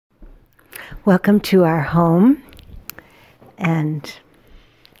Welcome to our home, and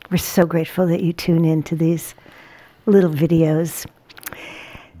we're so grateful that you tune into these little videos.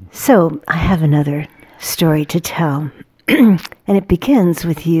 So I have another story to tell, and it begins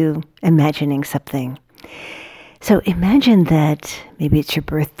with you imagining something. So imagine that maybe it's your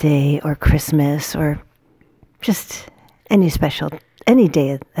birthday or Christmas or just any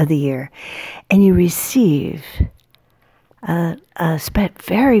day of the year, and you receive a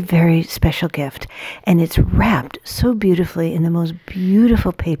very, very special gift, and it's wrapped so beautifully in the most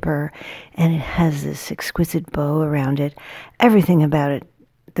beautiful paper, and it has this exquisite bow around it. Everything about it,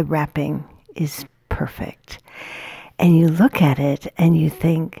 the wrapping is perfect. And you look at it and you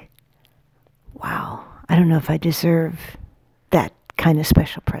think, wow, I don't know if I deserve that kind of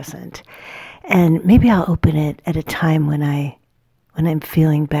special present. And maybe I'll open it at a time when I'm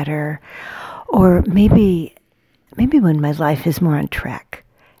feeling better, or maybe when my life is more on track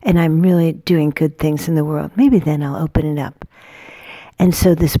and I'm really doing good things in the world, maybe then I'll open it up. And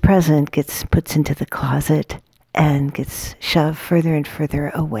so this present gets put into the closet and gets shoved further and further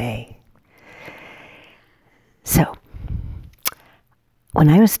away. So, when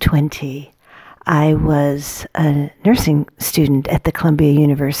I was 20, I was a nursing student at the Columbia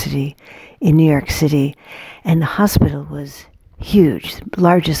University in New York City, and the hospital was huge, the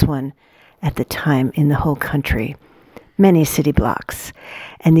largest one at the time in the whole country, many city blocks.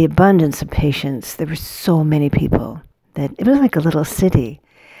 And the abundance of patients, there were so many people that it was like a little city.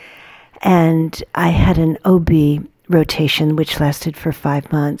 And I had an OB rotation which lasted for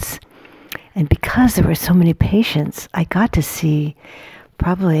 5 months. And because there were so many patients, I got to see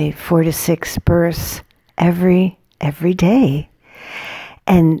probably 4 to 6 births every day.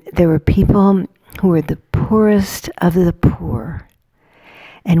 And there were people who were the poorest of the poor,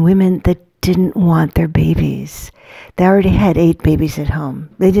 and women that didn't want their babies. They already had 8 babies at home.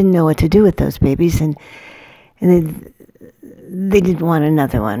 They didn't know what to do with those babies, and they didn't want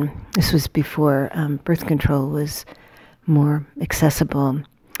another one. This was before birth control was more accessible.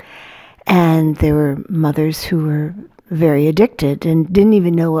 And there were mothers who were very addicted and didn't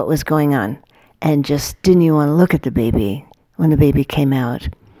even know what was going on, and just didn't even want to look at the baby when the baby came out.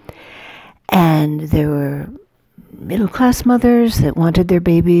 And there were middle-class mothers that wanted their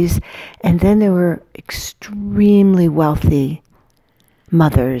babies, and then there were extremely wealthy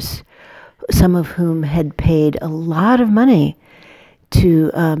mothers, some of whom had paid a lot of money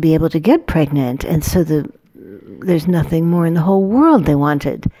to be able to get pregnant, and so there's nothing more in the whole world they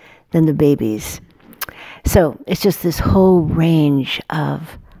wanted than the babies. So it's just this whole range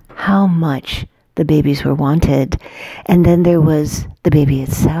of how much the babies were wanted. And then there was the baby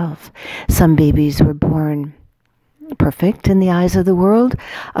itself. Some babies were born perfect in the eyes of the world.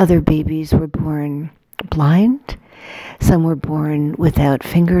 Other babies were born blind. Some were born without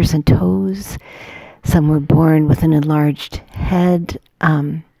fingers and toes. Some were born with an enlarged head.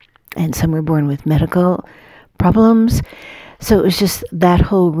 And some were born with medical problems. So it was just that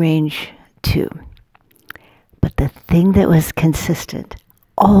whole range too. But the thing that was consistent,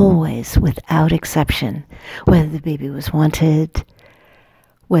 always without exception, whether the baby was wanted,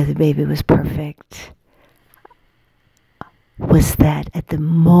 whether the baby was perfect, was that at the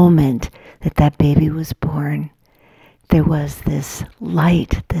moment that that baby was born, there was this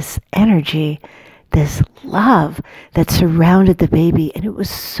light, this energy, this love that surrounded the baby, and it was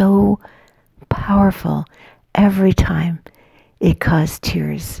so powerful. Every time it caused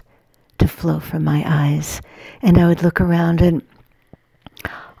tears to flow from my eyes, and I would look around and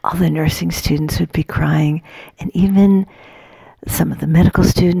all the nursing students would be crying, and even some of the medical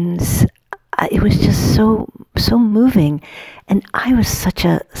students. It was just so moving. And I was such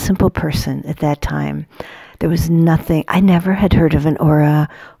a simple person at that time. There was nothing, I never had heard of an aura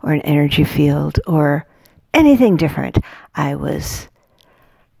or an energy field or anything different. I was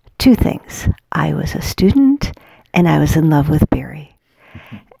 2 things. I was a student, and I was in love with Barry.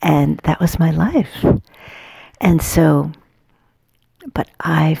 And that was my life. And so, but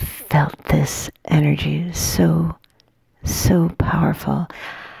I felt this energy so powerful.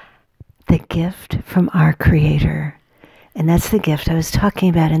 The gift from our Creator. And that's the gift I was talking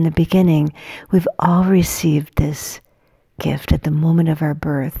about in the beginning. We've all received this gift at the moment of our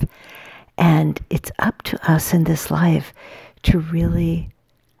birth. And it's up to us in this life to really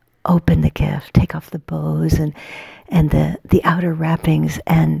open the gift, take off the bows and the outer wrappings,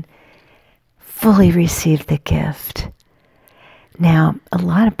 and fully receive the gift. Now, a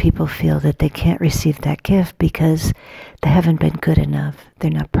lot of people feel that they can't receive that gift because they haven't been good enough. They're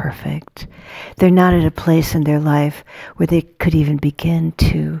not perfect. They're not at a place in their life where they could even begin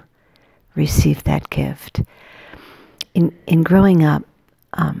to receive that gift. In growing up,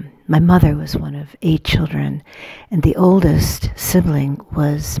 my mother was one of 8 children, and the oldest sibling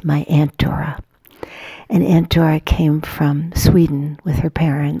was my Aunt Dora. And Aunt Dora came from Sweden with her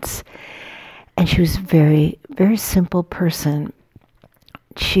parents, and she was a very, very simple person.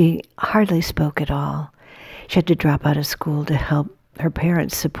 She hardly spoke at all. She had to drop out of school to help her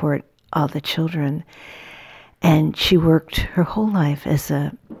parents support all the children. And she worked her whole life as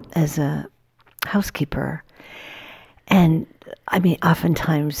a housekeeper. And I mean,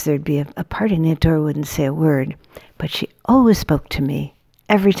 oftentimes there'd be a party and Aunt Dora wouldn't say a word, but she always spoke to me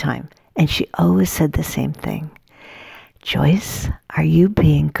every time. And she always said the same thing. Joyce, are you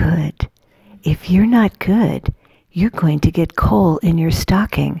being good? If you're not good, you're going to get coal in your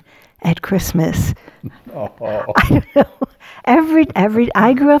stocking at Christmas. Oh. I don't know.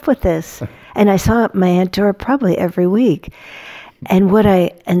 I grew up with this, and I saw my Aunt Dora probably every week.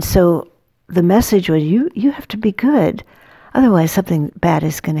 And so the message was, you have to be good, otherwise something bad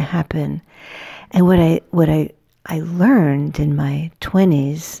is going to happen. And what I learned in my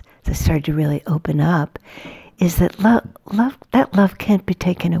 20s, that started to really open up, is that love can't be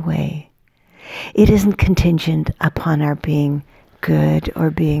taken away. It isn't contingent upon our being good or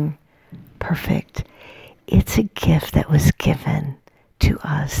being perfect. It's a gift that was given to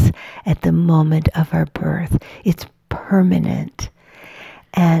us at the moment of our birth. It's permanent.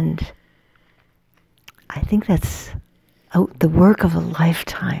 And I think that's the work of a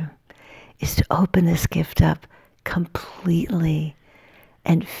lifetime, is to open this gift up completely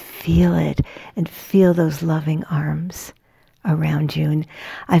and feel it, and feel those loving arms around you. And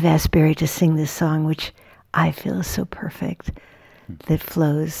I've asked Barry to sing this song, which I feel is so perfect, that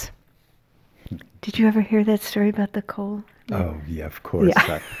flows. Did you ever hear that story about the coal? Oh, yeah, of course.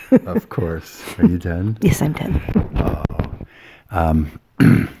 Yeah. Of course. Are you done? Yes, I'm done.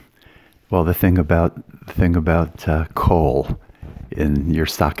 Well, the thing about coal in your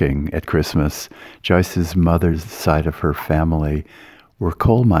stocking at Christmas, Joyce's mother's side of her family were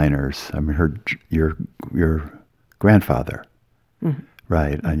coal miners. I mean, your grandfather,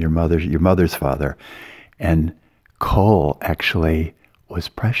 right, and your mother's father, and coal actually was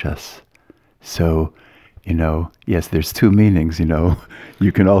precious. So, yes, there's 2 meanings.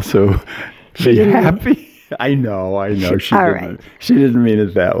 You can also be happy. I know. She didn't mean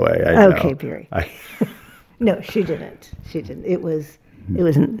it that way. I know. Okay, Barry. No, she didn't. It was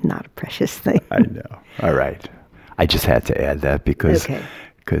not a precious thing. I know. All right. I just had to add that because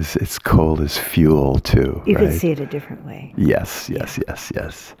it's coal as fuel too. You right? could see it a different way. Yes.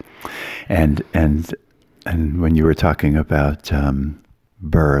 And when you were talking about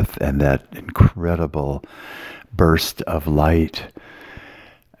birth and that incredible burst of light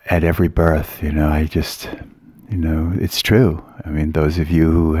at every birth, I just, it's true. I mean, those of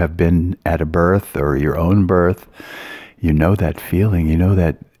you who have been at a birth or your own birth, you know that feeling, you know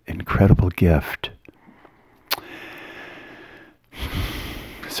that incredible gift.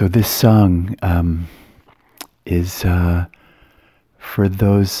 So this song is for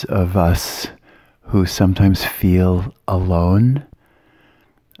those of us who sometimes feel alone.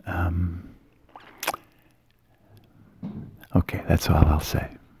 Okay, that's all I'll say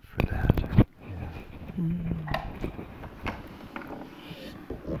for that.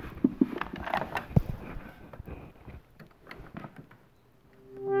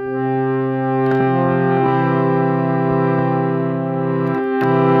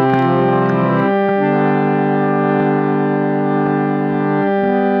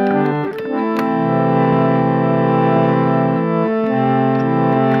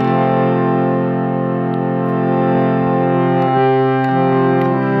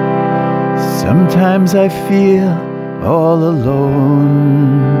 Sometimes I feel all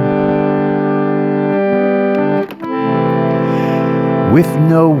alone, with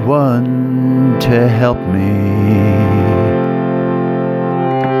no one to help me.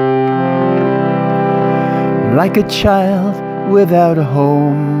 Like a child without a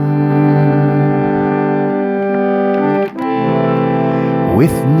home,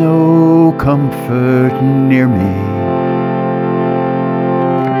 with no comfort near me.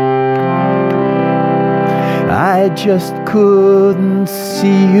 I just couldn't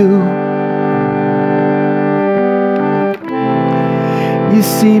see you. You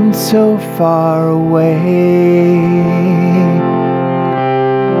seemed so far away,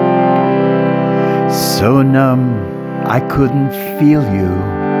 so numb I couldn't feel you.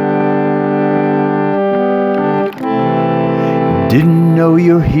 Didn't know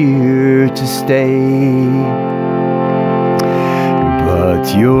you're here to stay,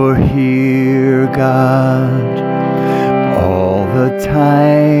 but you're here, God, all the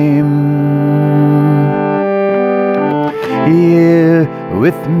time. Yeah,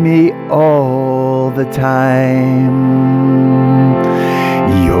 with me all the time.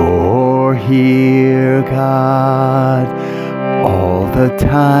 You're here, God, all the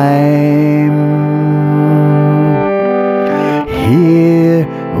time. Here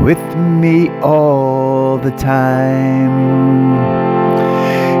with me all the time.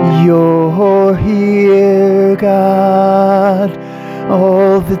 You're here, God,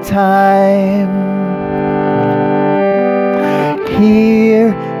 all the time.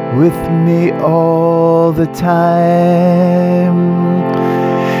 Here with me all the time.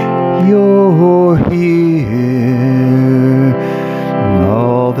 You're here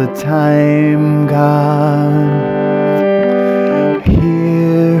all the time, God.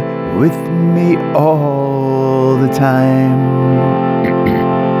 Here with me all the time.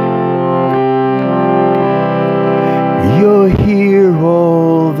 You're here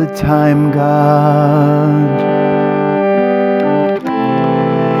all the time, God.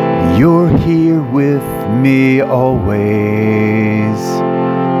 You're here with me always.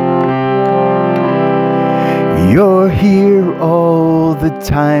 You're here all the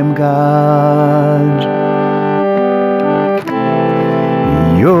time, God.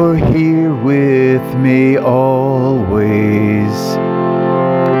 You're here with me always.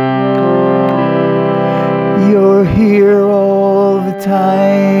 You're here all the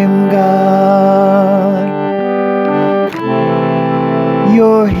time, God.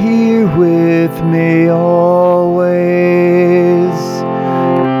 You're here with me always.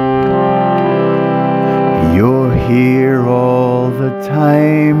 You're here all the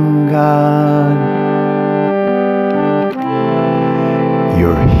time, God.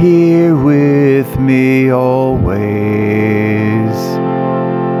 You're here with me always.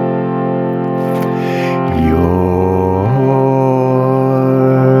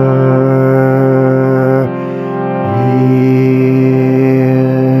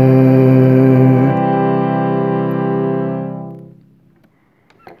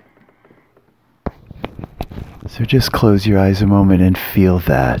 So just close your eyes a moment and feel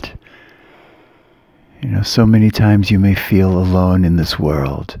that. You know, so many times you may feel alone in this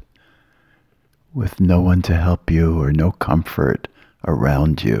world with no one to help you or no comfort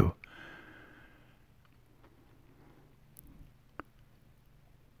around you.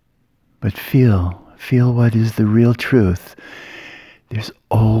 But feel what is the real truth. There's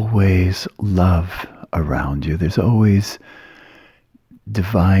always love around you. There's always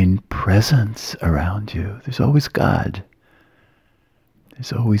divine presence around you. There's always God.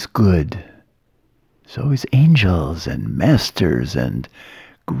 There's always good. There's always angels and masters and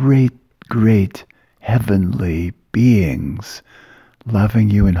great, great heavenly beings loving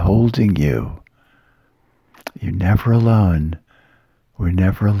you and holding you. You're never alone. We're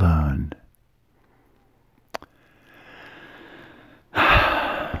never alone.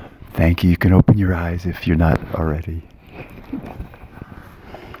 Thank you. You can open your eyes if you're not already.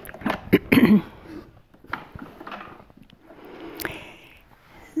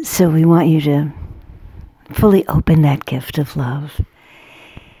 So we want you to fully open that gift of love.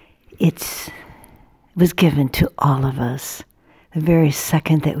 It was given to all of us the very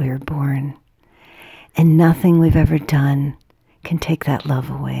second that we were born. And nothing we've ever done can take that love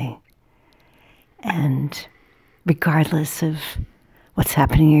away. And regardless of what's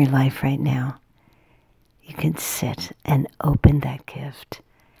happening in your life right now, you can sit and open that gift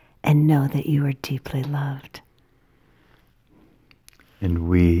and know that you are deeply loved. And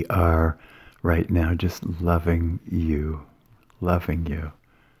we are right now just loving you,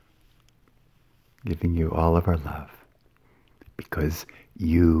 giving you all of our love because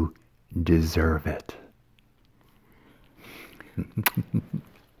you deserve it.